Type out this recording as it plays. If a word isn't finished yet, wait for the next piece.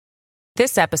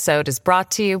This episode is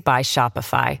brought to you by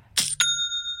Shopify.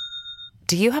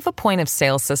 Do you have a point of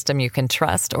sale system you can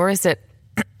trust, or is it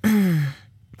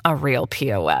a real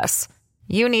POS?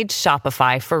 You need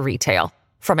Shopify for retail.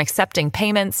 From accepting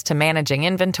payments to managing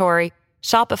inventory,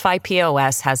 Shopify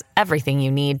POS has everything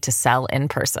you need to sell in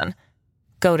person.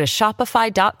 Go to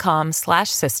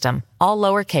shopify.com/system, all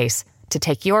lowercase, to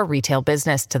take your retail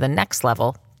business to the next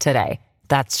level today.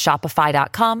 That's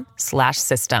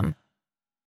shopify.com/system.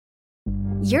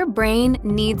 Your brain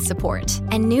needs support,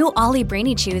 and new Ollie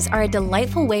Brainy Chews are a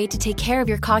delightful way to take care of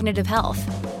your cognitive health.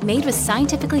 Made with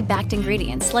scientifically backed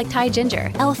ingredients like Thai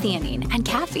ginger, L-theanine, and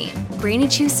caffeine, Brainy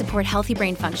Chews support healthy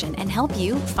brain function and help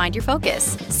you find your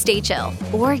focus, stay chill,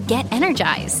 or get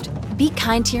energized. Be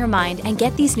kind to your mind and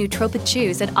get these nootropic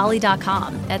chews at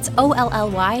ollie.com. That's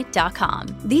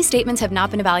OLLY.com. These statements have not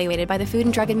been evaluated by the Food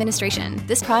and Drug Administration.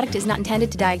 This product is not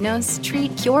intended to diagnose,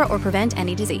 treat, cure, or prevent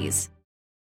any disease.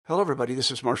 Hello, everybody.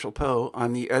 This is Marshall Poe.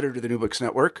 I'm the editor of the New Books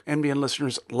Network. NBN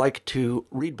listeners like to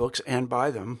read books and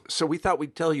buy them. So we thought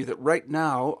we'd tell you that right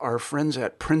now, our friends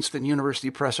at Princeton University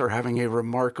Press are having a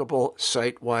remarkable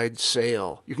site-wide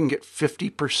sale. You can get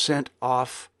 50%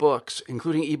 off books,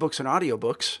 including ebooks and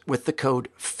audiobooks, with the code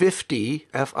 50,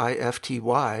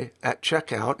 F-I-F-T-Y, at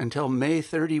checkout until May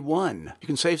 31. You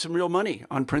can save some real money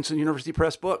on Princeton University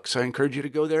Press books. I encourage you to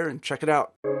go there and check it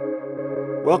out.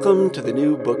 Welcome to the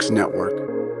New Books Network.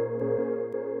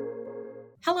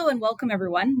 Hello and welcome,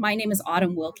 everyone. My name is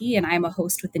Autumn Wilkie, and I am a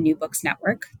host with the New Books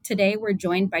Network. Today, we're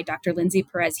joined by Dr. Lindsay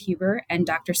Perez-Huber and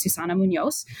Dr. Susana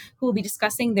Munoz, who will be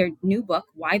discussing their new book,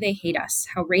 Why They Hate Us: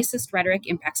 How Racist Rhetoric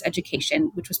Impacts Education,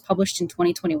 which was published in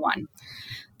 2021.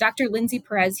 Dr. Lindsay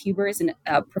Perez-Huber is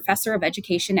a professor of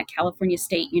education at California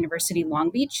State University,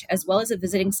 Long Beach, as well as a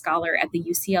visiting scholar at the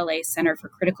UCLA Center for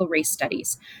Critical Race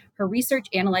Studies. Her research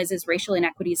analyzes racial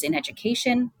inequities in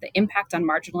education, the impact on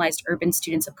marginalized urban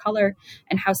students of color,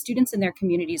 and how students in their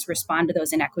communities respond to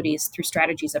those inequities through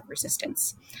strategies of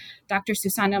resistance. Dr.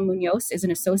 Susana Munoz is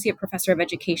an associate professor of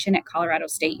education at Colorado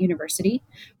State University.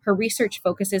 Her research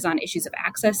focuses on issues of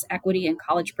access, equity, and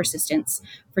college persistence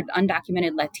for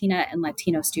undocumented Latina and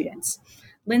Latino students.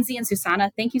 Lindsay and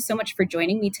Susana, thank you so much for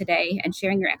joining me today and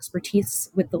sharing your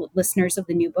expertise with the listeners of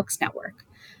the New Books Network.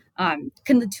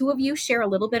 Can the two of you share a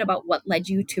little bit about what led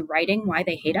you to writing Why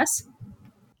They Hate Us?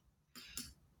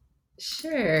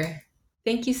 Sure.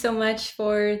 Thank you so much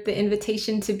for the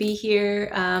invitation to be here.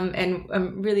 And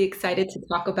I'm really excited to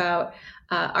talk about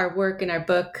our work and our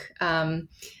book.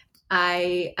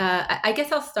 I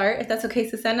guess I'll start, if that's okay,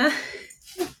 Susana.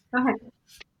 Go ahead.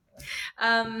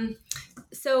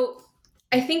 So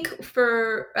I think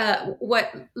for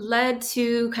what led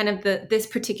to kind of this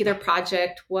particular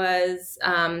project was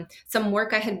some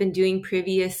work I had been doing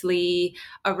previously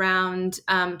around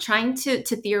trying to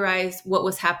theorize what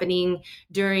was happening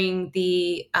during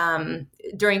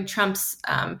Trump's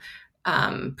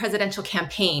presidential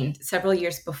campaign several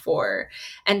years before.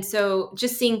 And so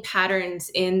just seeing patterns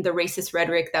in the racist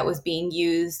rhetoric that was being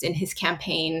used in his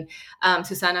campaign,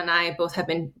 Susana and I both have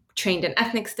been trained in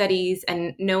ethnic studies,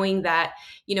 and knowing that,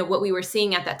 what we were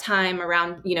seeing at that time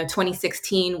around,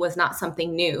 2016 was not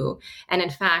something new. And in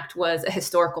fact, was a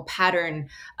historical pattern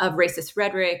of racist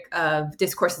rhetoric, of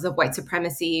discourses of white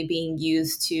supremacy being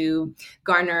used to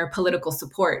garner political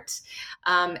support.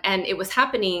 And it was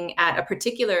happening at a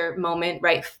particular moment,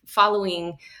 right,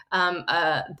 following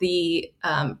a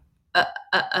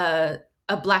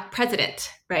Black president,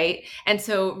 right? And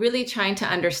so really trying to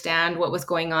understand what was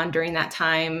going on during that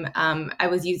time. I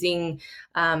was using,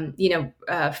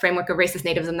 framework of racist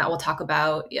nativism that we'll talk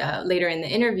about later in the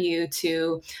interview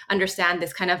to understand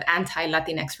this kind of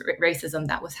anti-Latinx racism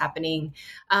that was happening,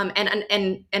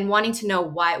 and wanting to know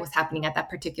why it was happening at that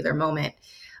particular moment.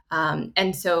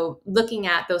 And so looking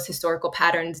at those historical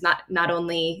patterns, not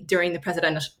only during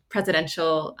the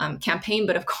presidential campaign,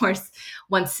 but of course,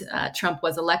 once Trump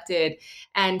was elected,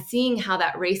 and seeing how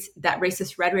that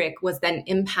racist rhetoric was then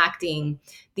impacting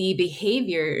the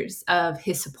behaviors of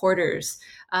his supporters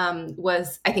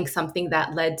was, I think, something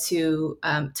that led to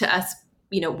us,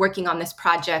 working on this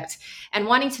project and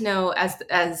wanting to know as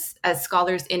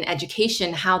scholars in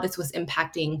education, how this was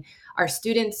impacting our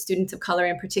students of color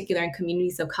in particular, and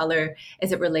communities of color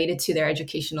as it related to their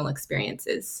educational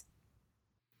experiences.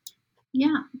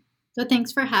 Yeah. So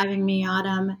thanks for having me,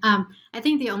 Autumn. I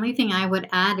think the only thing I would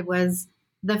add was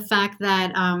the fact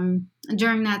that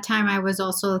during that time, I was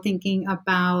also thinking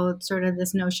about sort of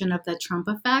this notion of the Trump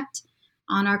effect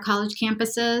on our college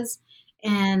campuses,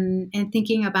 and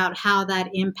thinking about how that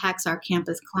impacts our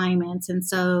campus climates. And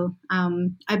so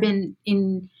I've been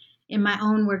in in my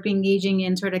own work, engaging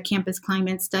in sort of campus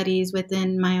climate studies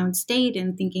within my own state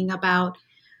and thinking about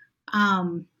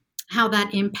how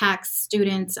that impacts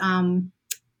students'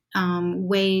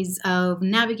 ways of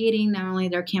navigating not only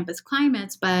their campus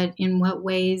climates, but in what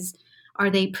ways are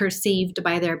they perceived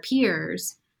by their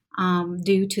peers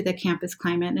due to the campus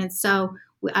climate. And so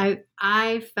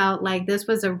I felt like this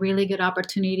was a really good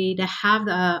opportunity to have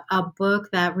a book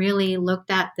that really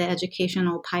looked at the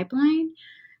educational pipeline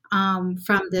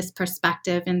from this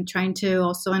perspective, and trying to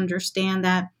also understand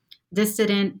that this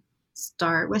didn't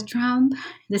start with Trump.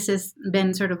 This has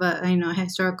been sort of a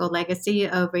historical legacy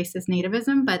of racist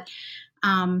nativism, but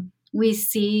we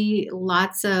see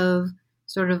lots of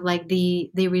sort of like the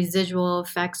residual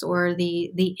effects or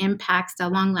the impacts, the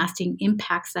long-lasting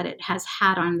impacts that it has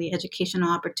had on the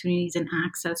educational opportunities and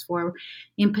access for,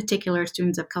 in particular,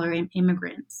 students of color and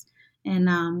immigrants.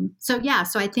 And so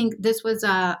I think this was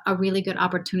a really good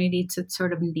opportunity to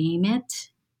sort of name it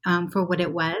for what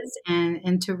it was,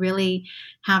 and to really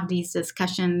have these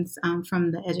discussions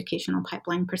from the educational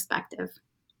pipeline perspective.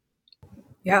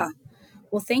 Yeah.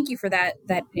 Well, thank you for that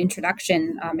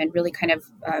introduction and really kind of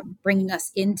bringing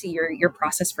us into your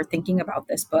process for thinking about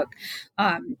this book.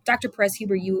 Dr.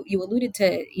 Perez-Huber, you alluded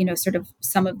to, sort of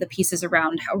some of the pieces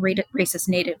around how racist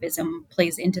nativism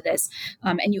plays into this.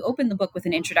 And you open the book with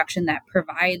an introduction that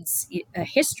provides a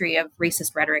history of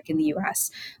racist rhetoric in the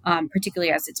U.S.,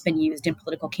 particularly as it's been used in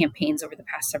political campaigns over the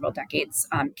past several decades.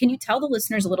 Can you tell the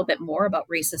listeners a little bit more about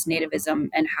racist nativism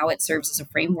and how it serves as a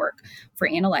framework for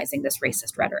analyzing this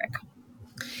racist rhetoric?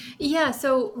 Yeah,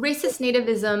 so racist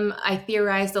nativism, I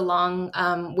theorized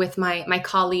along with my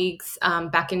colleagues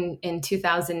back in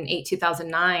 2008,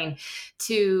 2009,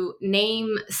 to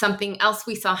name something else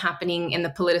we saw happening in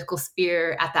the political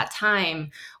sphere at that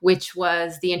time, which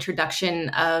was the introduction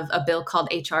of a bill called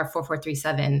HR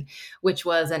 4437, which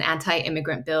was an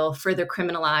anti-immigrant bill, further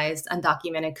criminalized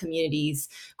undocumented communities,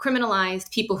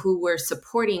 criminalized people who were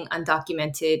supporting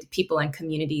undocumented people and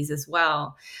communities as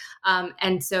well.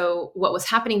 And so what was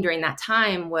happening during that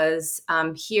time was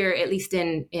here, at least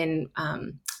in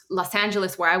Los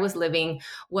Angeles, where I was living,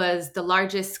 was the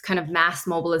largest kind of mass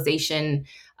mobilization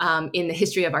in the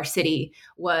history of our city,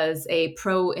 was a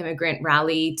pro-immigrant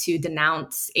rally to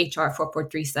denounce HR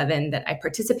 4437 that I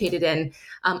participated in,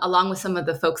 along with some of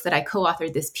the folks that I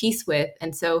co-authored this piece with.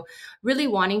 And so really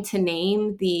wanting to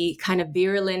name the kind of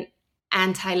virulent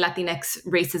anti-Latinx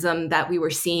racism that we were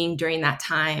seeing during that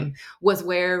time was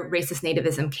where racist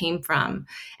nativism came from.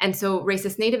 And so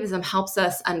racist nativism helps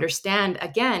us understand,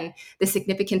 again, the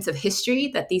significance of history,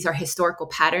 that these are historical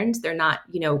patterns. They're not,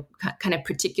 kind of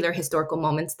particular historical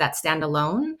moments that stand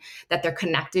alone, that they're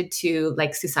connected to,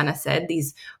 like Susana said,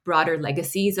 these broader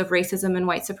legacies of racism and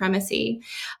white supremacy.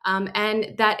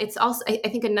 And that it's also, I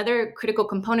think another critical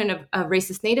component of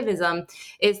racist nativism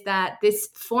is that this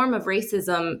form of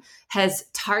racism has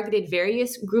targeted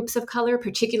various groups of color,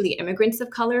 particularly immigrants of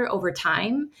color, over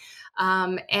time.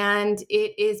 And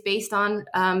it is based on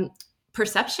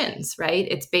perceptions, right?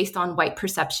 It's based on white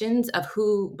perceptions of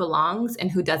who belongs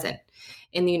and who doesn't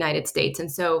in the United States. And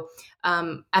so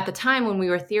at the time when we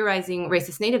were theorizing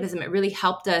racist nativism, it really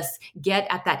helped us get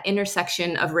at that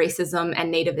intersection of racism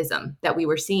and nativism that we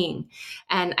were seeing.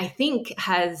 And I think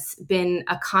has been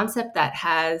a concept that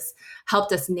has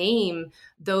helped us name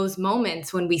those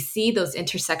moments when we see those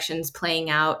intersections playing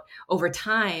out over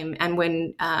time. And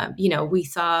when, we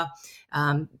saw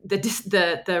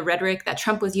the rhetoric that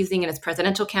Trump was using in his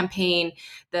presidential campaign,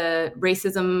 the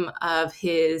racism of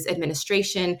his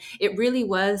administration, it really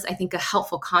was, I think, a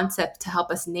helpful concept to help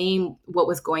us name what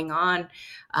was going on,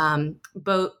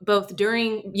 both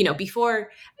during,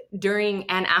 before, during,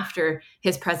 and after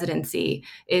his presidency.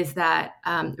 Is that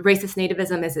racist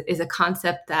nativism is a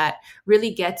concept that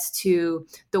really gets to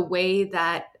the way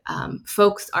that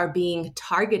folks are being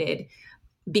targeted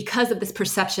because of this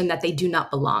perception that they do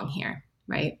not belong here,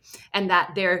 right? And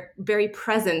that their very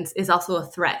presence is also a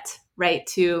threat, right,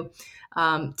 to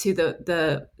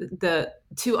the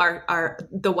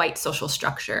white social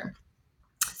structure.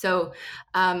 So,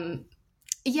 and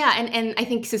I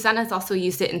think Susana's also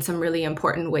used it in some really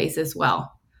important ways as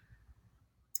well.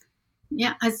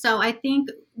 Yeah, so I think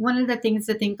one of the things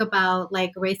to think about,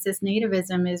 like racist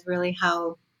nativism, is really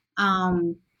how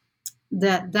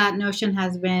that notion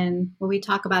has been, when we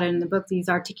talk about it in the book, these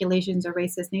articulations of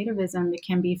racist nativism, it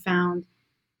can be found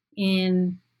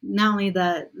in not only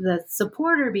the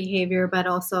supporter behavior, but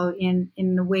also in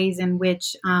the ways in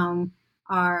which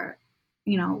are,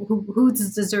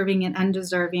 who's deserving and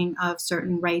undeserving of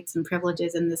certain rights and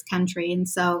privileges in this country. And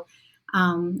so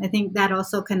I think that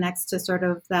also connects to sort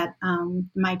of that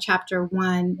my chapter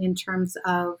 1 in terms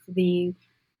of the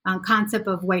concept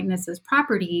of whiteness as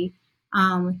property,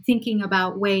 thinking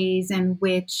about ways in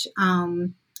which,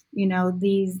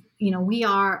 we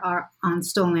are on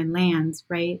stolen lands,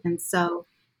 right? And so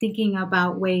thinking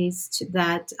about ways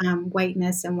that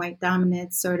whiteness and white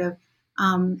dominance sort of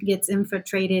gets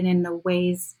infiltrated in the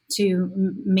ways to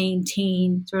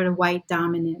maintain sort of white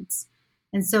dominance.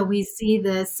 And so we see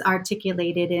this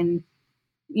articulated in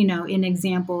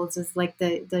examples as like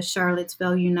the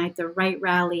Charlottesville Unite the Right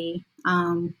rally,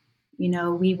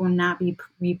 we will not be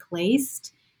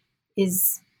replaced,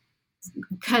 is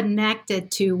connected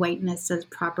to whiteness as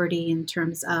property in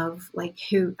terms of like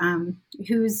who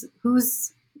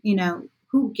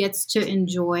gets to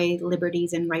enjoy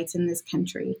liberties and rights in this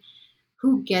country,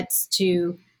 who gets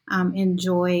to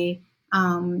enjoy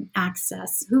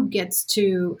access, who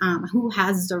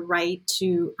has the right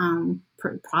to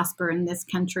prosper in this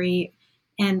country.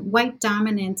 And white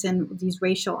dominance and these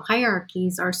racial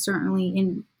hierarchies are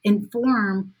certainly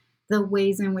inform the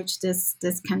ways in which this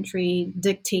country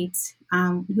dictates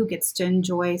who gets to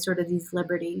enjoy sort of these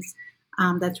liberties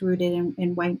that's rooted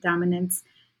in white dominance.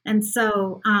 And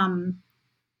so, and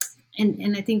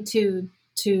I think to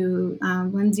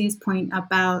Lindsay's point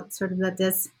about sort of that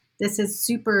this is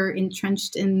super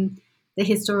entrenched in the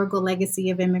historical legacy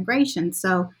of immigration.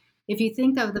 So if you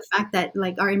think of the fact that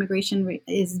like our immigration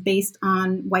is based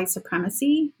on white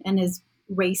supremacy and is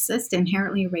racist,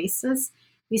 inherently racist,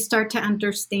 we start to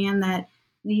understand that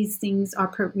these things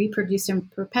are reproduced and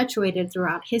perpetuated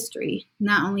throughout history,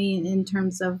 not only in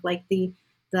terms of like the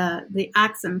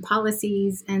acts and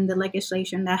policies and the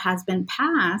legislation that has been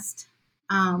passed,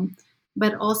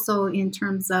 but also in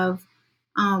terms of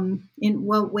in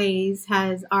what ways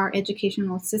has our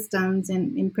educational systems,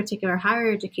 and in particular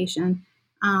higher education,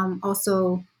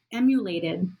 also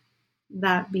emulated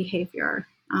that behavior.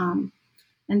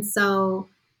 And so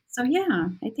yeah,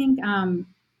 I think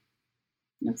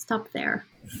let's stop there.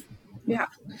 Yeah.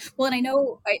 Well, and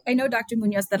I know, Dr.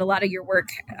 Munoz, that a lot of your work,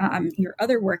 your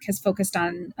other work, has focused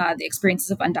on the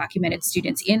experiences of undocumented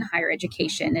students in higher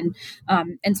education,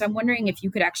 and so I'm wondering if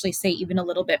you could actually say even a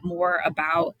little bit more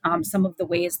about some of the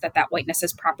ways that whiteness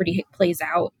as property plays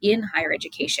out in higher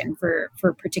education for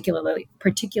particularly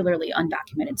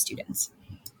undocumented students.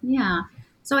 Yeah.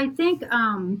 So I think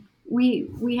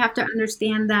we have to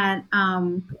understand that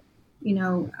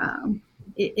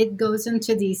it goes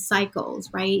into these cycles,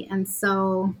 right? And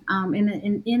so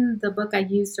in the book, I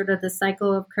use sort of the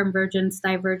cycle of convergence,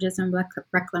 divergence, and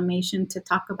reclamation to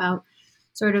talk about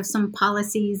sort of some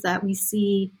policies that we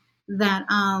see that,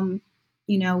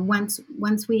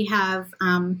 once we have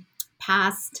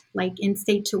passed like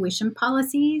in-state tuition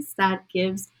policies that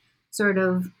gives sort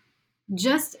of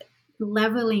just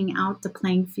leveling out the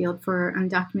playing field for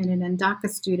undocumented and DACA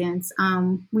students,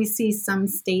 we see some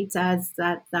states as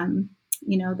that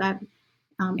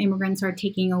immigrants are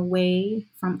taking away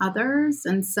from others.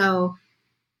 And so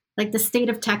like the state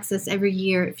of Texas, every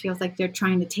year, it feels like they're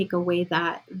trying to take away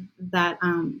that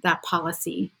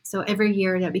policy. So every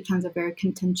year that becomes a very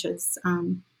contentious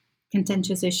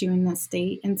issue in the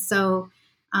state. And so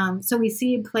we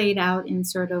see it played out in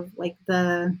sort of like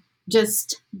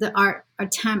our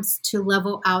attempts to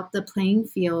level out the playing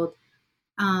field,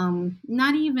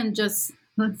 not even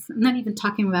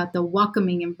talking about the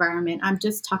welcoming environment. I'm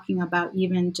just talking about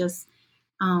even just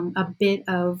a bit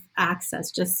of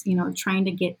access, just, trying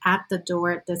to get at the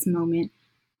door at this moment.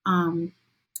 And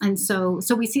so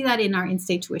we see that in our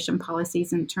in-state tuition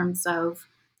policies in terms of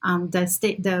the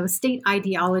state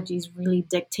ideologies really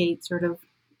dictate sort of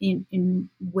in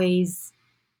ways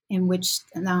in which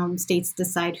states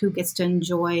decide who gets to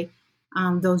enjoy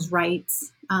those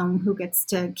rights, who gets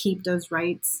to keep those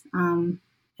rights. And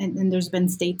there's been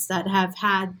states that have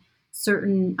had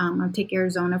certain, I'll take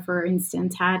Arizona, for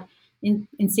instance, had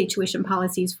in-state tuition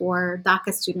policies for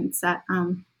DACA students that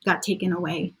got taken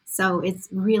away. So it's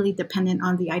really dependent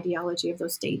on the ideology of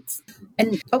those states.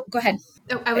 And go ahead.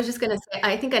 Oh, I was just going to say,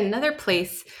 I think another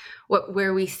place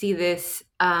where we see this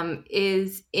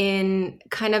is in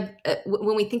kind of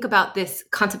when we think about this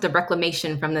concept of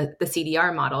reclamation from the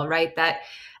CDR model, right? That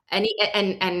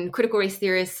and critical race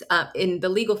theorists in the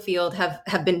legal field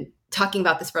have been talking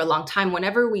about this for a long time.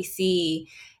 Whenever we see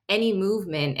any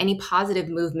movement, any positive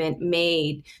movement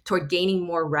made toward gaining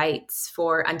more rights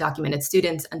for undocumented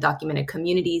students, undocumented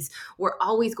communities, we're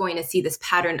always going to see this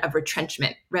pattern of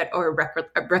retrenchment or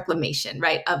reclamation,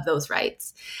 right, of those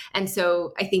rights. And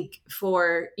so I think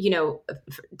for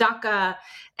DACA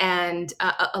and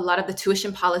a lot of the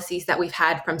tuition policies that we've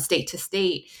had from state to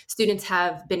state, students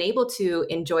have been able to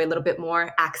enjoy a little bit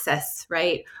more access,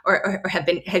 right, or have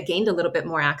gained a little bit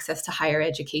more access to higher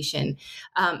education.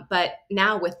 But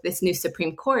now with this new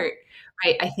Supreme Court,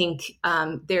 right, I think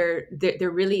there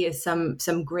really is some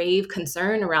grave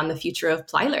concern around the future of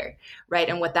Plyler, right,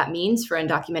 and what that means for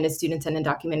undocumented students and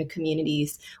undocumented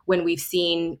communities when we've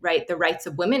seen, right, the rights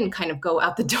of women kind of go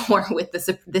out the door with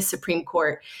this Supreme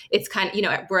Court. It's kind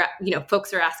of,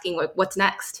 folks are asking, like, what's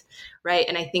next, right?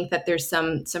 And I think that there's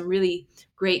some really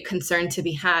great concern to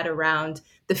be had around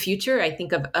the future, I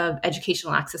think, of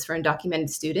educational access for undocumented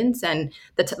students, and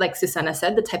like Susana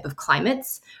said, the type of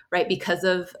climates, right, because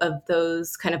of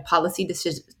those kind of policy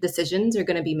decisions are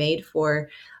going to be made for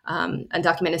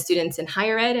undocumented students in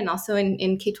higher ed and also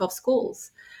in K-12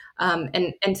 schools.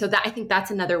 And so that, I think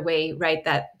that's another way, right,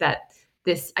 that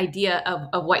this idea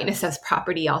of whiteness as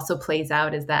property also plays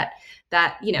out, is that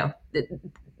the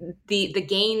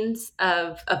gains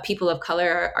of people of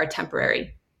color are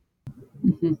temporary.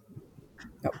 Mm-hmm.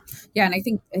 Yeah, and I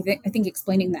think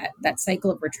explaining that cycle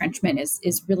of retrenchment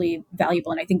is really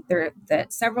valuable, and I think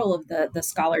that several of the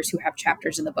scholars who have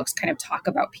chapters in the books kind of talk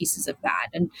about pieces of that,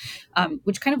 and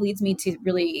which kind of leads me to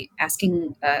really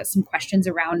asking some questions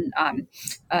around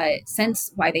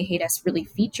since Why They Hate Us really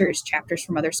features chapters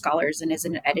from other scholars and is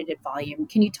an edited volume.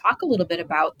 Can you talk a little bit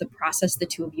about the process the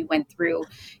two of you went through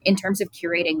in terms of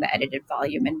curating the edited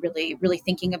volume and really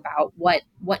thinking about what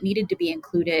needed to be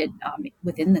included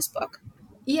within this book?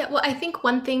 Yeah, well, I think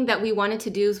one thing that we wanted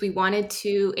to do is we wanted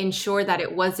to ensure that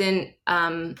it wasn't,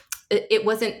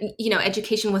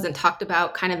 education wasn't talked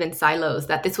about kind of in silos,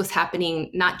 that this was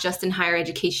happening not just in higher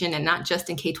education and not just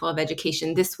in K-12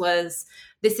 education. This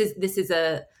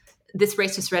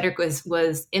racist rhetoric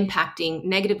was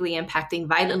negatively impacting,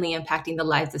 violently impacting the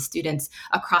lives of students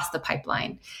across the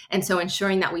pipeline. And so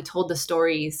ensuring that we told the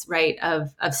stories, right,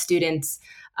 of students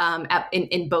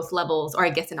in both levels, or I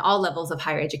guess in all levels of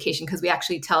higher education, because we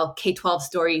actually tell K-12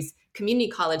 stories, community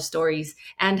college stories,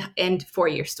 and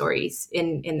four-year stories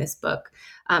in this book.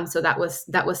 So that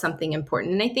was something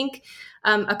important. And I think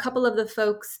a couple of the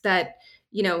folks that,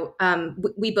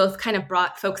 we both kind of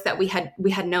brought folks that we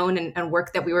had known and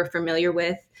work that we were familiar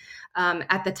with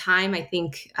at the time. I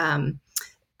think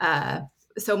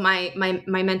so my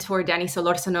mentor, Danny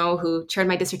Solórzano, who chaired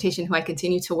my dissertation, who I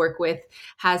continue to work with,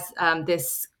 has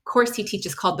this course he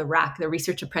teaches called the RAC, the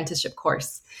Research Apprenticeship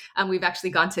Course. We've actually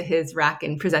gone to his RAC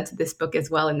and presented this book as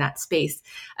well in that space.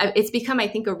 It's become, I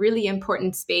think, a really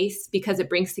important space because it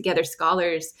brings together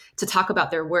scholars to talk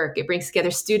about their work. It brings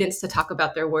together students to talk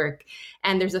about their work.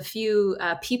 And there's a few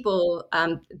people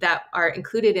that are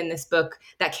included in this book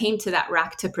that came to that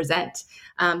RAC to present.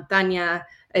 Tanya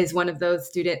is one of those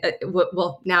students.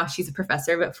 Well, now she's a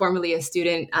professor, but formerly a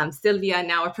student. Sylvia,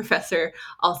 now a professor,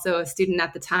 also a student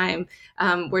at the time,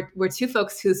 were two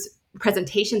folks whose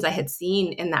presentations I had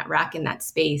seen in that RAC, in that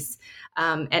space,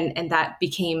 and that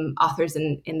became authors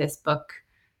in this book.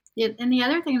 Yeah, and the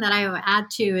other thing that I would add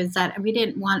too is that we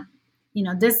didn't want,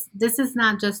 this is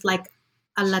not just like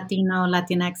a Latino,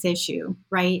 Latinx issue,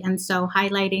 right? And so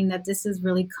highlighting that this is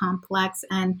really complex,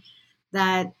 and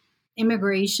that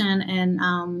immigration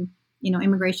and,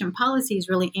 immigration policies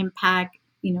really impact,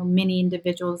 many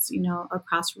individuals,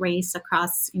 across race,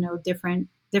 across, different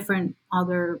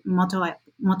other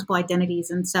multiple identities.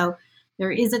 And so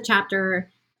there is a chapter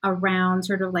around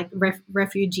sort of like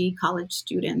refugee college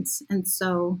students. And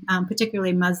so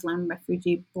particularly Muslim,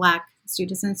 refugee, Black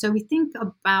students. And so we think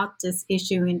about this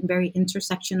issue in very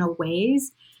intersectional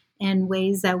ways, and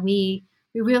ways that we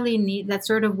really need, that's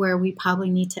sort of where we probably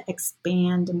need to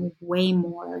expand and move way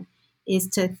more, is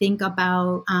to think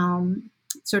about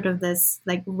sort of this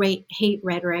like hate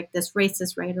rhetoric, this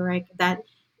racist rhetoric that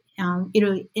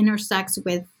intersects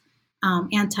with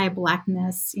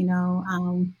anti-Blackness,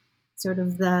 sort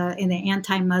of in the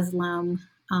anti-Muslim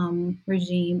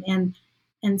regime.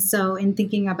 And so in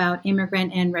thinking about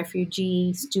immigrant and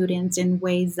refugee students in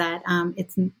ways that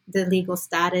it's the legal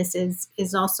status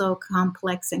is also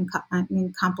complex and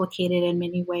complicated in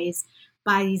many ways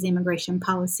by these immigration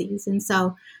policies. And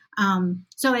so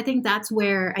I think that's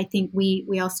where I think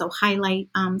we also highlight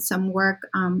some work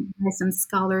by some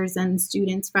scholars and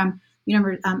students from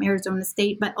Arizona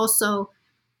State, but also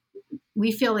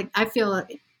I feel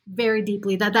very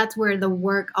deeply that that's where the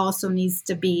work also needs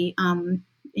to be,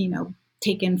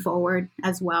 taken forward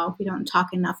as well. We don't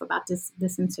talk enough about this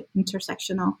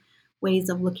intersectional ways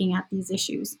of looking at these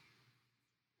issues.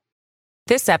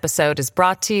 This episode is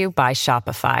brought to you by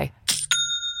Shopify.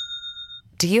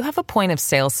 Do you have a point of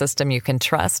sale system you can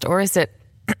trust, or is it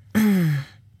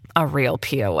a real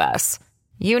POS?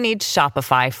 You need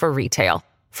Shopify for retail.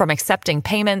 From accepting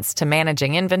payments to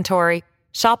managing inventory,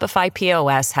 Shopify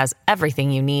POS has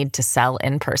everything you need to sell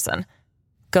in person.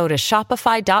 Go to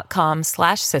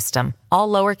shopify.com/system, all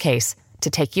lowercase, to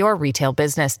take your retail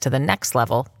business to the next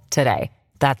level today.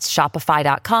 That's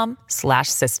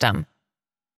shopify.com/system.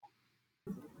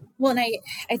 Well, and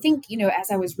I think,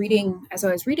 as I was reading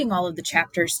all of the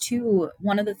chapters too,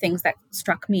 one of the things that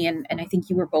struck me, and I think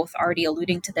you were both already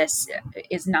alluding to this,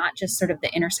 is not just sort of the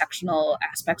intersectional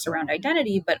aspects around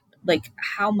identity, but like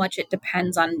how much it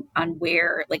depends on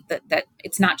where, like that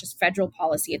it's not just federal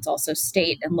policy, it's also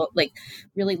state, and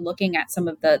really looking at some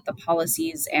of the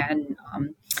policies and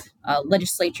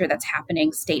legislature that's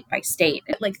happening state by state,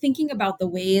 like thinking about the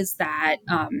ways that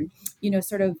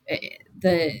sort of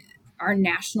our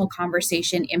national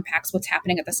conversation impacts what's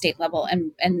happening at the state level,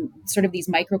 and sort of these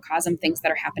microcosm things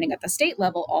that are happening at the state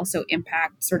level also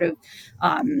impact sort of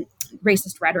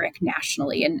racist rhetoric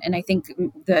nationally. And I think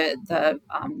the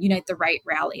Unite the Right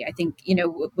rally, I think,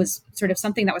 was sort of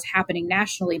something that was happening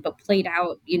nationally, but played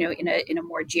out, in a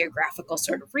more geographical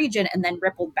sort of region, and then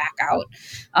rippled back out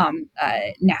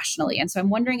nationally. And so I'm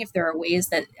wondering if there are ways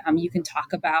that you can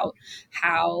talk about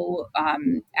how,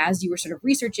 as you were sort of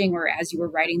researching or as you were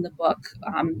writing the book,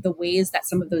 the ways that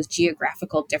some of those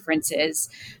geographical differences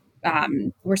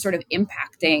were sort of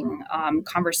impacting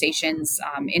conversations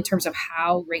in terms of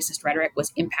how racist rhetoric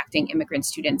was impacting immigrant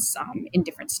students in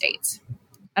different states.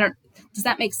 Does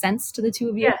that make sense to the two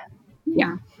of you?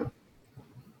 Yeah.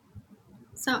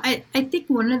 So I think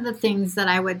one of the things that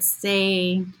I would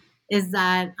say is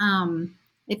that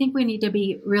I think we need to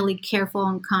be really careful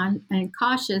and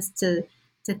cautious to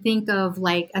think of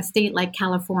like a state like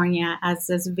California as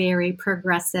this very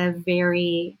progressive,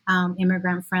 very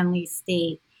immigrant-friendly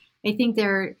state. I think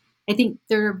there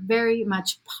are very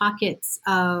much pockets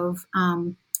of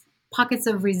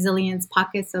resilience,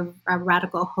 pockets of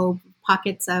radical hope,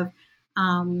 pockets of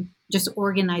just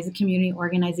community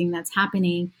organizing that's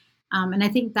happening. And I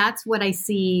think that's what I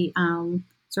see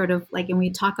sort of like when we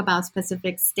talk about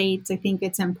specific states. I think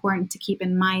it's important to keep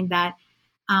in mind that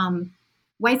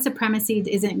white supremacy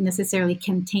isn't necessarily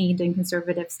contained in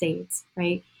conservative states,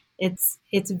 right?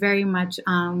 It's very much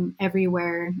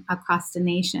everywhere across the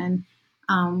nation.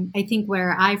 I think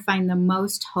where I find the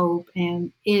most hope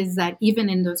is that even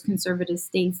in those conservative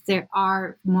states, there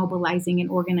are mobilizing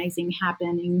and organizing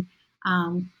happening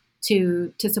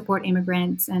to support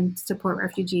immigrants and support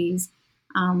refugees.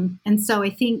 And so I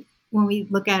think when we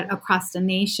look at across the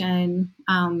nation,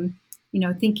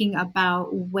 thinking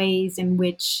about ways in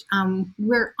which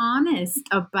we're honest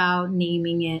about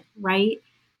naming it, right?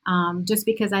 Just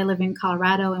because I live in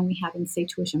Colorado and we have in-state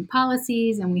tuition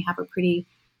policies and we have a pretty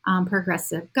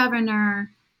progressive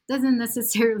governor doesn't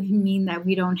necessarily mean that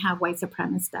we don't have white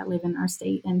supremacists that live in our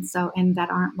state and that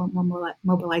aren't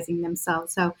mobilizing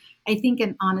themselves. So I think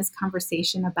an honest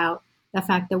conversation about the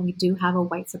fact that we do have a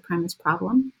white supremacist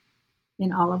problem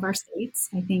in all of our states,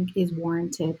 I think is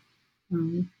warranted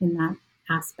in that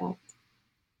aspect.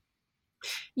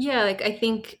 Yeah, like I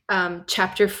think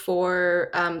chapter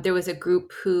 4, there was a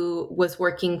group who was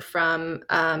working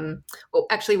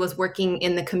was working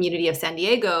in the community of San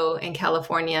Diego in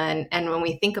California. And when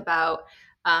we think about,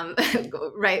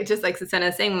 right, just like Susanna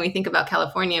is saying, when we think about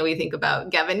California, we think about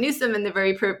Gavin Newsom and the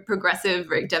very progressive,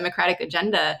 very democratic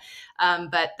agenda.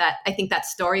 But I think that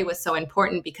story was so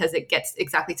important because it gets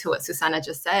exactly to what Susanna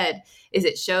just said, is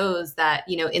it shows that,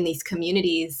 in these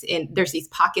communities, there's these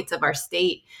pockets of our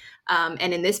state.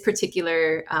 And in this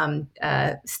particular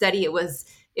study, it was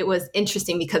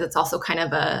interesting because it's also kind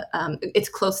of it's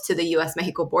close to the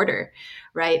U.S.-Mexico border,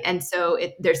 right? And so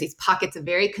there's these pockets of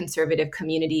very conservative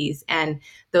communities, and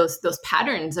those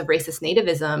patterns of racist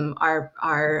nativism are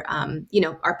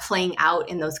playing out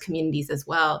in those communities as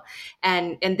well.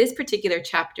 And this particular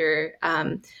chapter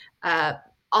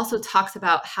also talks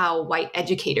about how white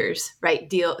educators,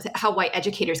 how white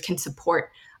educators can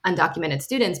support undocumented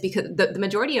students, because the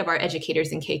majority of our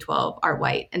educators in K-12 are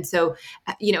white. And so,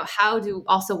 how do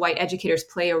also white educators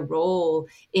play a role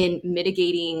in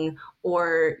mitigating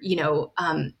or,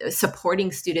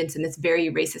 supporting students in this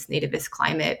very racist nativist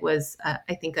climate was,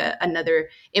 I think, another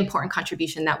important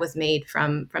contribution that was made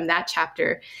from that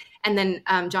chapter. And then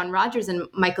John Rogers and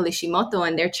Michael Ishimoto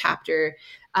in their chapter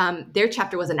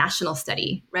was a national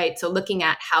study, right? So looking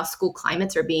at how school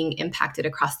climates are being impacted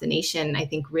across the nation, I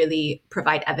think really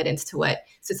provide evidence to what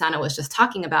Susanna was just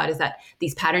talking about, is that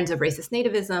these patterns of racist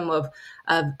nativism,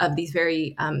 of these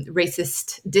very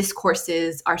racist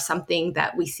discourses are something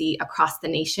that we see across the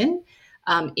nation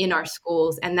in our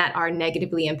schools, and that are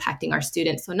negatively impacting our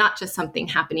students. So not just something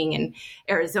happening in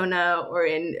Arizona or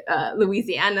in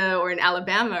Louisiana or in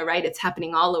Alabama, right? It's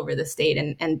happening all over the state.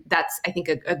 And that's, I think,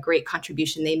 a great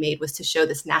contribution they made, was to show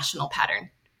this national pattern.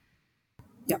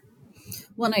 Yeah.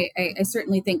 Well, and I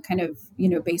certainly think kind of,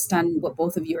 based on what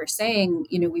both of you are saying,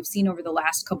 we've seen over the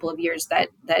last couple of years that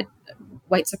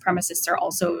white supremacists are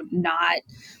also not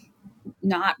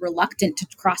reluctant to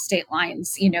cross state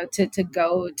lines, to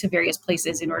go to various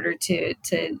places in order to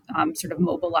sort of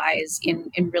mobilize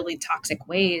in really toxic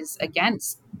ways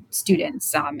against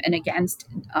students and against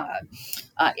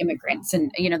immigrants.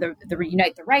 And, the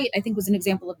Reunite the Right, I think, was an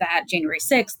example of that. January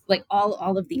 6th, like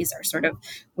all of these are sort of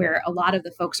where a lot of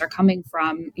the folks are coming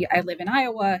from. I live in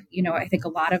Iowa. I think a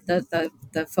lot of the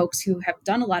folks who have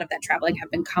done a lot of that traveling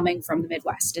have been coming from the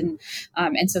Midwest. And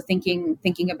so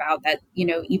thinking about that,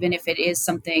 even if it is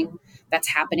something that's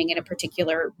happening in a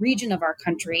particular region of our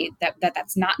country,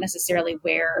 that's not necessarily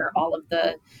where all of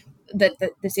that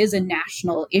this is a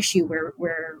national issue where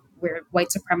white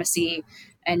supremacy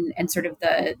and sort of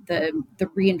the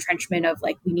re-entrenchment of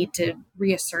like, we need to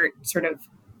reassert sort of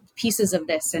pieces of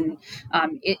this. And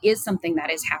it is something that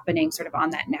is happening sort of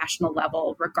on that national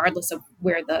level, regardless of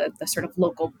where the sort of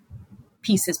local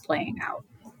piece is playing out.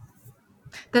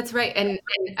 That's right. And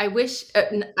I wish,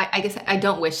 I guess I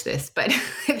don't wish this, but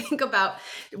I think about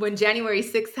when January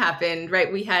 6th happened, right?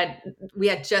 We had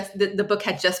just, the book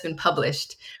had just been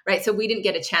published, right? So we didn't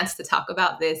get a chance to talk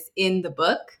about this in the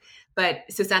book, but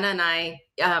Susana and I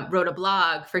wrote a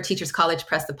blog for Teachers College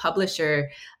Press, the publisher,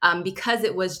 because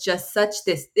it was just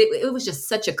it was just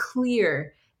such a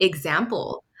clear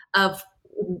example of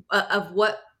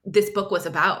what this book was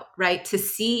about, right? To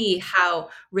see how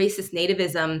racist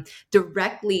nativism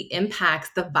directly impacts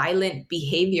the violent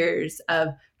behaviors of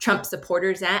Trump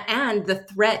supporters and the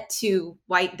threat to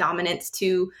white dominance,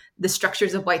 to the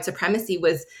structures of white supremacy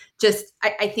was just,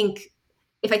 I think,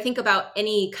 if I think about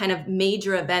any kind of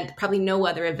major event, probably no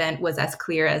other event was as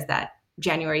clear as that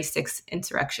January 6th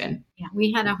insurrection. Yeah,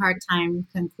 we had a hard time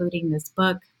concluding this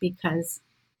book because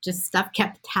just stuff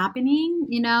kept happening,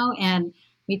 and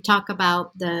we talk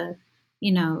about the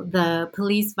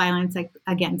police violence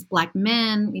against Black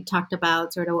men. We talked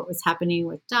about sort of what was happening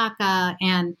with DACA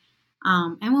and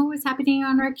what was happening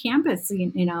on our campus,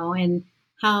 and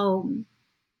how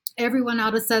everyone all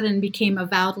of a sudden became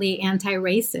avowedly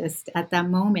anti-racist at that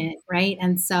moment, right?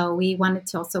 And so we wanted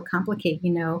to also complicate,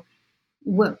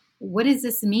 what does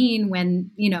this mean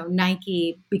when,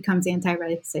 Nike becomes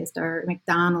anti-racist or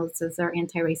McDonald's is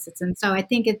anti-racist? And so I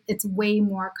think it's way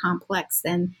more complex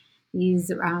than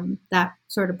these that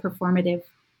sort of performative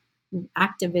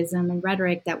activism and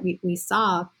rhetoric that we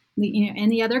saw.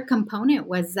 And the other component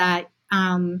was that,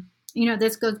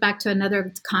 this goes back to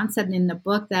another concept in the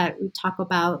book that we talk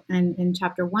about in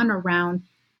chapter 1 around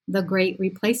the Great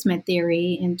Replacement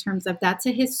theory, in terms of that's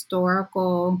a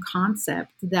historical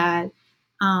concept that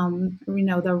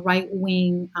the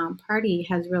right-wing party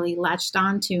has really latched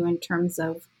onto in terms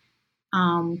of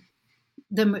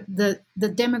the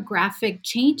demographic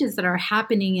changes that are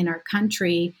happening in our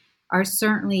country are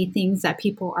certainly things that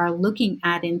people are looking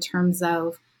at in terms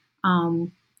of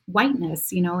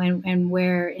whiteness, and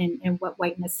where and what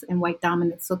whiteness and white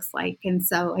dominance looks like. And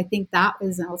so I think that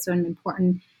is also an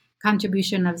important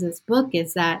contribution of this book,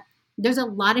 is that there's a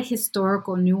lot of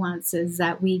historical nuances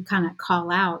that we kind of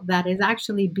call out that is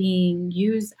actually being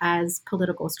used as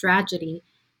political strategy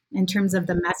in terms of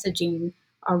the messaging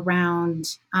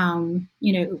around,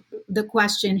 the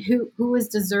question, who is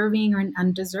deserving or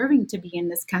undeserving to be in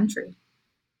this country.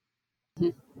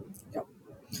 Mm-hmm. Yep.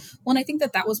 Well, and I think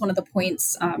that was one of the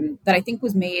points that I think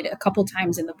was made a couple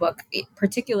times in the book,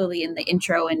 particularly in the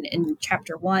intro and in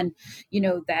chapter 1,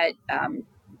 that,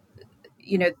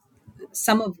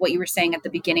 some of what you were saying at the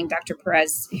beginning, Dr.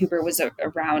 Perez Huber, was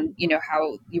around,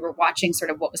 how you were watching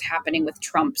sort of what was happening with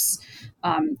Trump's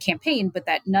campaign, but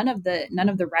that none of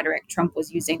the rhetoric Trump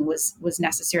was using was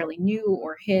necessarily new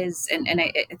or his. And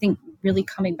I think really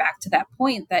coming back to that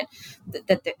point that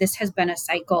this has been a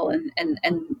cycle, and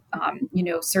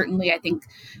certainly I think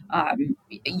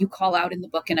you call out in the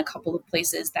book in a couple of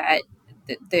places that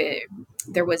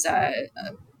there was a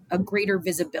greater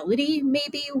visibility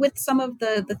maybe with some of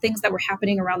the things that were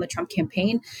happening around the Trump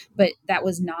campaign, but that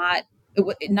was not,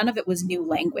 none of it was new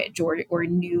language or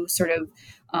new sort of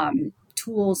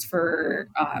tools for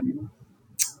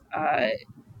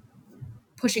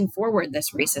pushing forward this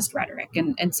racist rhetoric.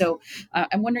 And so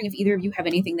I'm wondering if either of you have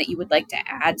anything that you would like to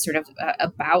add sort of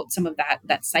about some of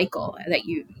that cycle that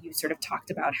you sort of talked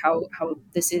about, how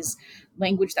this is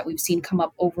language that we've seen come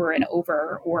up over and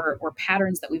over, or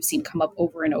patterns that we've seen come up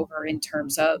over and over in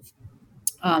terms of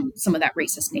some of that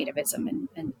racist nativism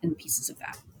and pieces of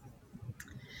that.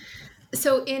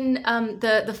 So in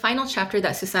the final chapter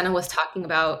that Susana was talking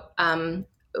about,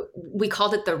 we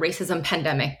called it the racism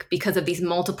pandemic because of these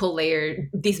multiple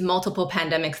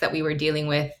pandemics that we were dealing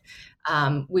with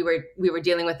we were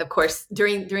dealing with, of course,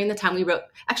 during the time we wrote.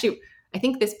 Actually, I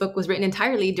think this book was written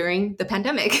entirely during the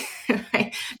pandemic,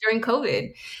 right? During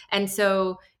COVID, and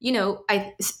so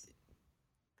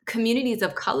communities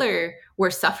of color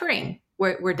were suffering,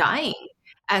 were dying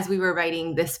as we were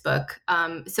writing this book.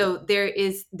 So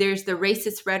there's the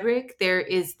racist rhetoric. There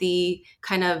is the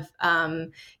kind of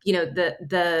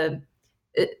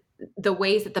the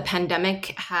ways that the pandemic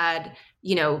had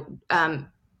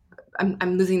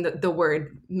I'm losing the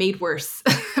word, made worse.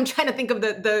 I'm trying to think of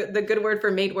the good word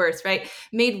for made worse, right?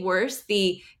 Made worse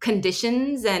the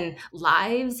conditions and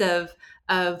lives of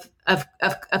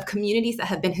communities that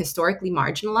have been historically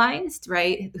marginalized,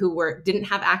 right? Who didn't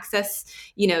have access,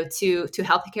 to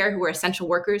healthcare, who were essential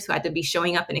workers, who had to be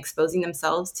showing up and exposing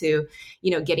themselves to,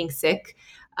 getting sick.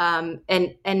 And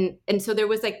so there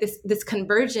was like this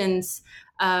convergence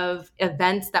of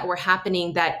events that were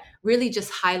happening that really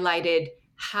just highlighted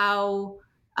how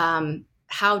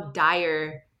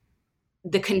dire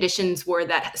the conditions were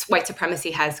that white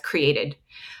supremacy has created.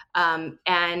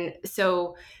 And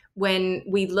so when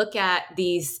we look at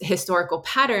these historical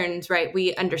patterns, right,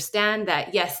 we understand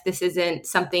that, yes, this isn't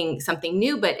something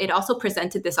new, but it also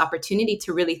presented this opportunity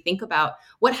to really think about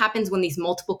what happens when these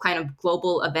multiple kind of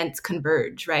global events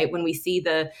converge, right? When we see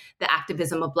the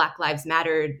activism of Black Lives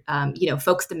Matter,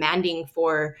 folks demanding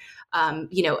for,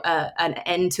 an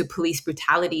end to police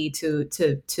brutality,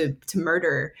 to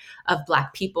murder of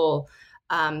Black people.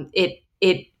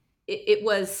 It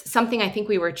was something I think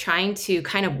we were trying to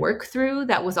kind of work through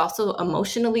that was also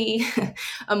emotionally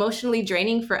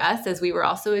draining for us as we were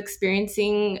also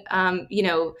experiencing,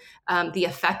 the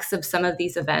effects of some of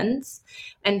these events.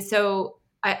 And so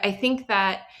I think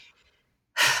that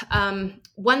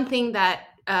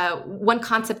one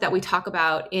concept that we talk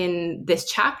about in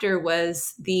this chapter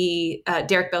was the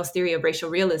Derek Bell's theory of racial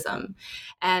realism.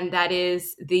 And that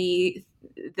is the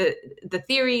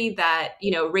theory that,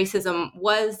 racism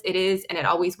it is, and it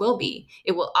always will be.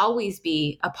 It will always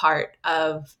be a part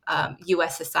of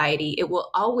U.S. society.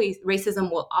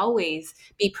 Racism will always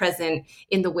be present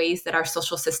in the ways that our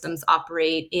social systems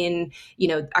operate in,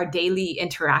 our daily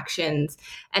interactions.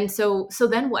 And so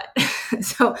then what?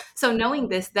 so knowing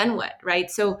this, then what, right?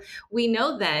 So we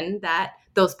know then that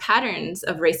those patterns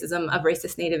of racism, of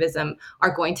racist nativism,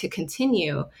 are going to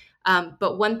continue.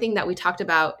 But one thing that we talked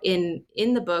about in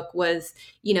the book was,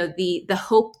 the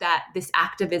hope that this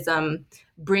activism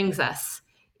brings us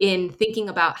in thinking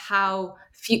about how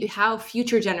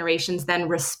future generations then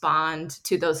respond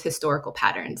to those historical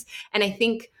patterns. And I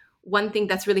think one thing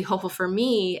that's really hopeful for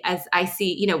me, as I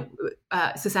see,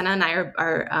 Susana and I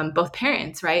are both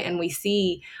parents, right? And we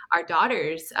see our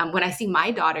daughters. When I see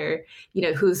my daughter,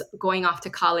 who's going off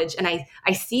to college, and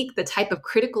I see the type of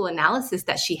critical analysis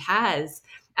that she has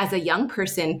as a young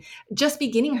person, just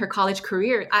beginning her college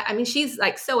career. I mean, she's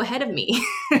like so ahead of me,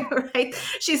 right?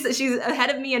 She's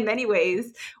ahead of me in many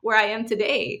ways where I am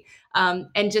today.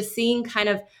 And just seeing kind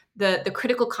of the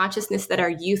critical consciousness that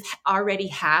our youth already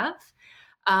have,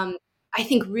 I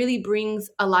think really brings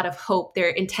a lot of hope.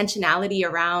 Their intentionality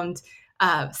around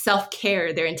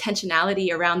self-care, their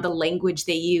intentionality around the language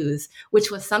they use, which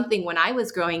was something when I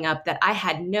was growing up that I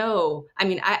had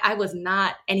I was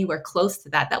not anywhere close to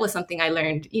that. That was something I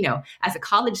learned, as a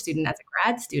college student, as a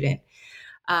grad student.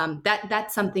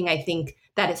 That's something I think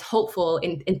that is hopeful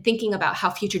in thinking about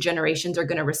how future generations are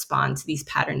going to respond to these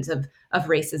patterns of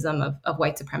racism, of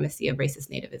white supremacy, of racist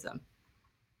nativism.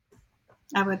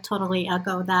 I would totally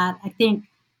echo that. I think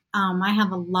I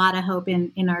have a lot of hope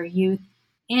in our youth.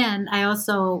 And I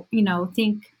also,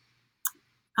 think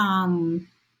I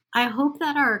hope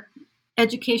that our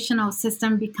educational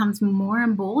system becomes more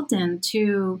emboldened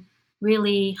to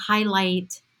really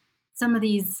highlight some of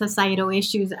these societal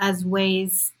issues as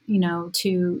ways,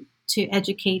 to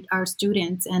educate our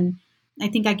students. And I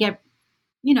think I get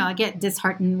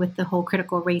disheartened with the whole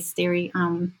critical race theory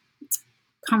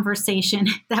conversation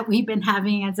that we've been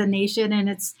having as a nation, and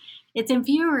it's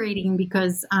infuriating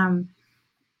because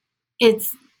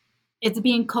it's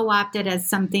being co-opted as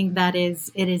something that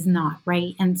it is not,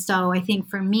 right? And so I think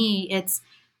for me, it's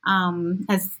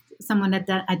as someone that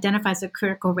identifies a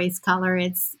critical race color,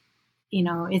 it's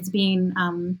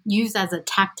being used as a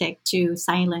tactic to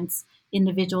silence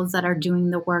individuals that are doing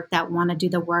the work, that want to do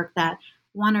the work, that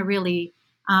want to really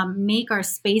make our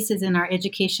spaces in our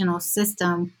educational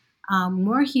system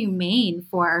more humane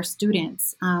for our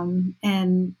students.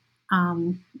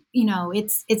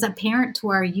 It's apparent to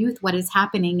our youth what is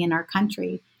happening in our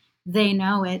country. They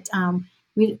know it.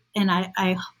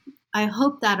 I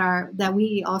hope that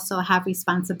we also have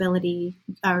responsibility,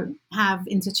 or have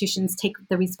institutions take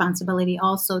the responsibility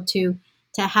also to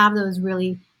have those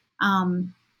really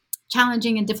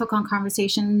challenging and difficult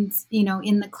conversations,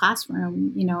 in the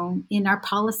classroom, in our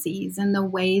policies and the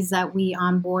ways that we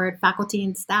onboard faculty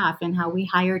and staff and how we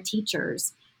hire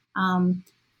teachers.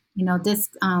 This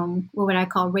what would I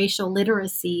call racial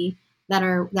literacy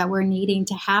that we're needing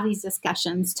to have these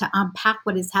discussions to unpack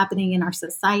what is happening in our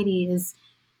society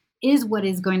is what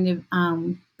is going to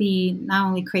be not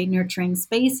only create nurturing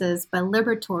spaces, but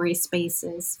liberatory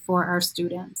spaces for our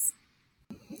students.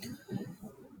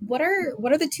 What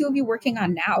are the two of you working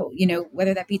on now?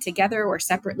 Whether that be together or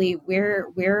separately,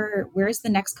 where's the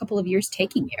next couple of years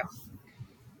taking you?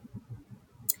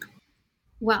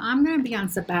 Well, I'm going to be on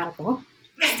sabbatical.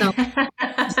 So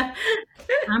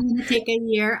I'm going to take a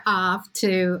year off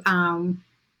to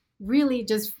really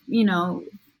just,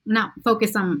 not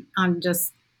focus on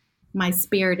just my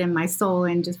spirit and my soul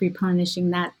and just replenishing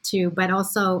that too, but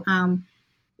also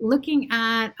looking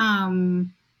at,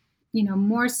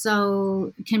 more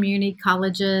so community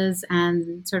colleges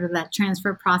and sort of that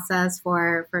transfer process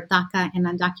for DACA and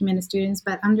undocumented students,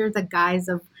 but under the guise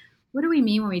of what do we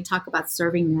mean when we talk about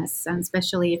servingness, and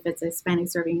especially if it's a Hispanic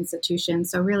serving institution.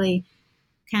 So really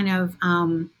kind of,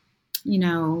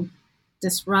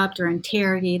 disrupt or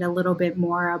interrogate a little bit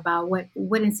more about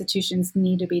what institutions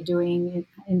need to be doing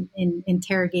in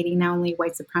interrogating not only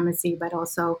white supremacy, but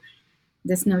also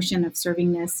this notion of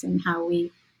servingness and how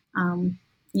we,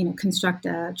 construct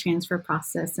a transfer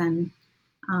process. And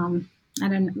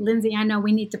Lindsay, I know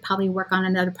we need to probably work on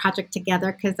another project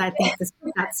together because I think this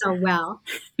worked out so well.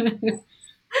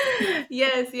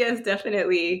 Yes,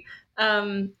 definitely.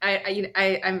 I'm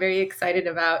very excited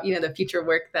about the future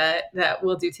work that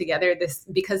we'll do together.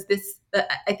 Because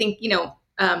I think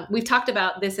we've talked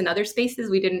about this in other spaces.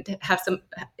 We didn't have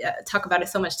talk about it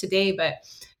so much today, but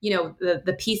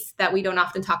the piece that we don't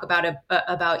often talk about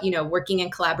working in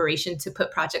collaboration to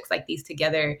put projects like these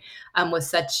together was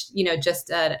such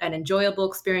just an enjoyable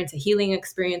experience, a healing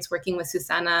experience working with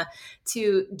Susana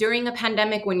to during a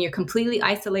pandemic when you're completely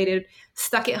isolated,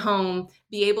 stuck at home,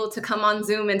 be able to come on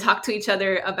Zoom and talk to each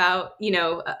other about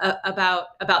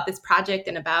about this project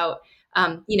and about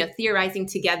theorizing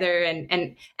together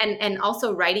and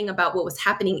also writing about what was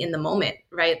happening in the moment,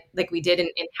 right? Like we did in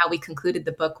how we concluded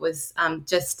the book was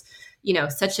just,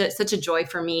 such a joy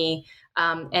for me.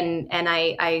 And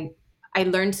I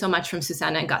learned so much from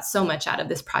Susana and got so much out of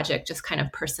this project, just kind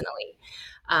of personally.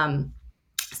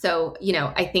 So,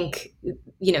 I think,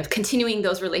 continuing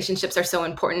those relationships are so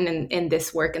important in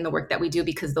this work and the work that we do,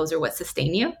 because those are what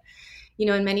sustain you,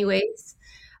 in many ways.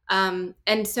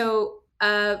 And so,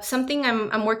 something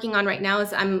I'm working on right now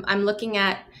is I'm looking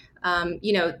at,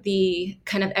 the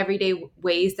kind of everyday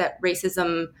ways that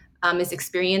racism is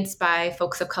experienced by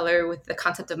folks of color with the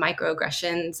concept of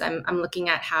microaggressions. I'm looking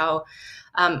at how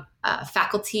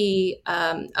faculty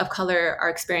of color are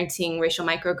experiencing racial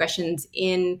microaggressions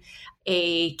in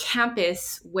a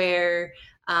campus where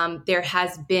there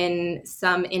has been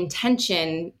some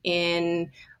intention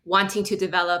in wanting to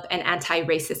develop an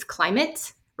anti-racist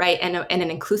climate, right, and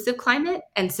an inclusive climate.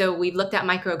 And so we've looked at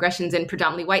microaggressions in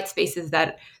predominantly white spaces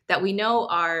that we know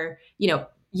are,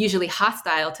 usually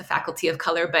hostile to faculty of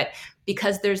color. But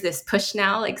because there's this push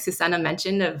now, like Susana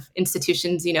mentioned, of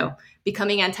institutions,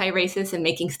 becoming anti-racist and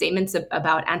making statements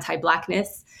about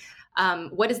anti-Blackness,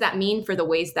 what does that mean for the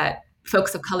ways that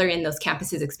folks of color in those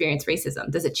campuses experience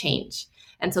racism? Does it change?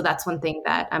 And so that's one thing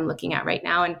that I'm looking at right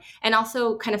now. And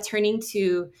also kind of turning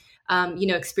to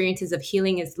experiences of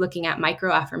healing is looking at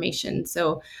microaffirmation.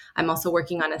 So I'm also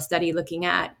working on a study looking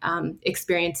at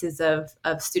experiences of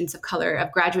students of color,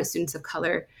 of graduate students of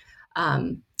color,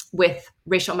 with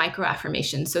racial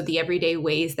microaffirmation. So the everyday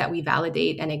ways that we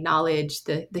validate and acknowledge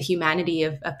the humanity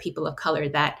of people of color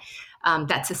that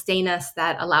sustain us,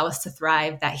 that allow us to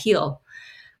thrive, that heal.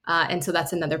 And so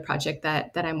that's another project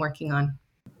that I'm working on.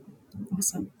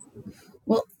 Awesome.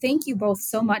 Well, thank you both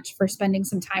so much for spending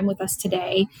some time with us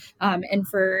today, and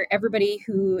for everybody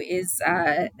who is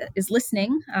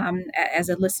listening. As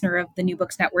a listener of the New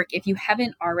Books Network, if you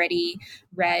haven't already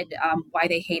read Why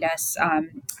They Hate Us,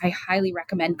 I highly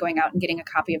recommend going out and getting a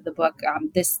copy of the book.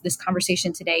 This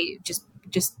conversation today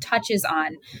just touches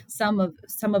on some of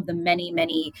the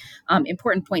many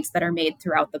important points that are made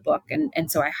throughout the book,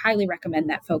 and so I highly recommend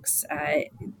that folks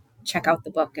check out the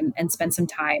book and spend some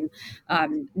time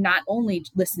not only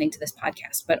listening to this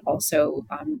podcast, but also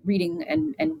reading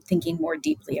and thinking more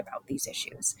deeply about these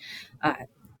issues.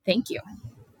 Thank you.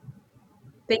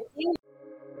 Thank you.